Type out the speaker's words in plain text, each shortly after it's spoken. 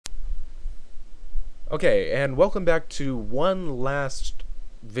Okay, and welcome back to one last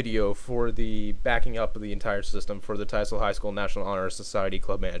video for the backing up of the entire system for the Tysel High School National Honor Society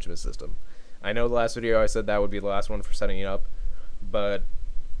Club Management System. I know the last video I said that would be the last one for setting it up, but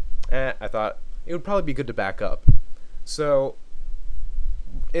I thought it would probably be good to back up. So,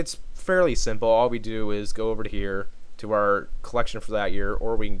 it's fairly simple. All we do is go over to here to our collection for that year,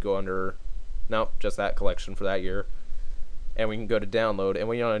 or we can go under, no, just that collection for that year, and we can go to download, and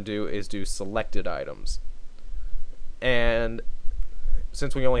what you want to do is do selected items. And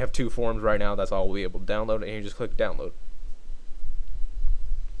since we only have two forms right now, that's all we'll be able to download, and you just click download.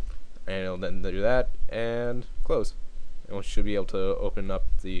 And it'll then do that, and close. And we should be able to open up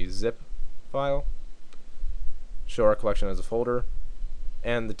the zip file, show our collection as a folder,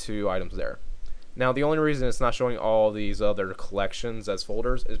 and the two items there. Now the only reason it's not showing all these other collections as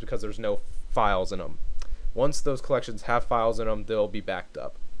folders is because there's no files in them. Once those collections have files in them, they'll be backed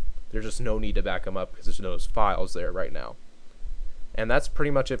up. There's just no need to back them up because there's no files there right now. And that's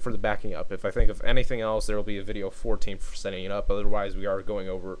pretty much it for the backing up. If I think of anything else, there will be a video 14 for setting it up. Otherwise, we're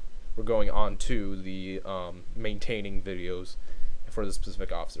going on to the maintaining videos for the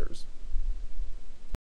specific officers.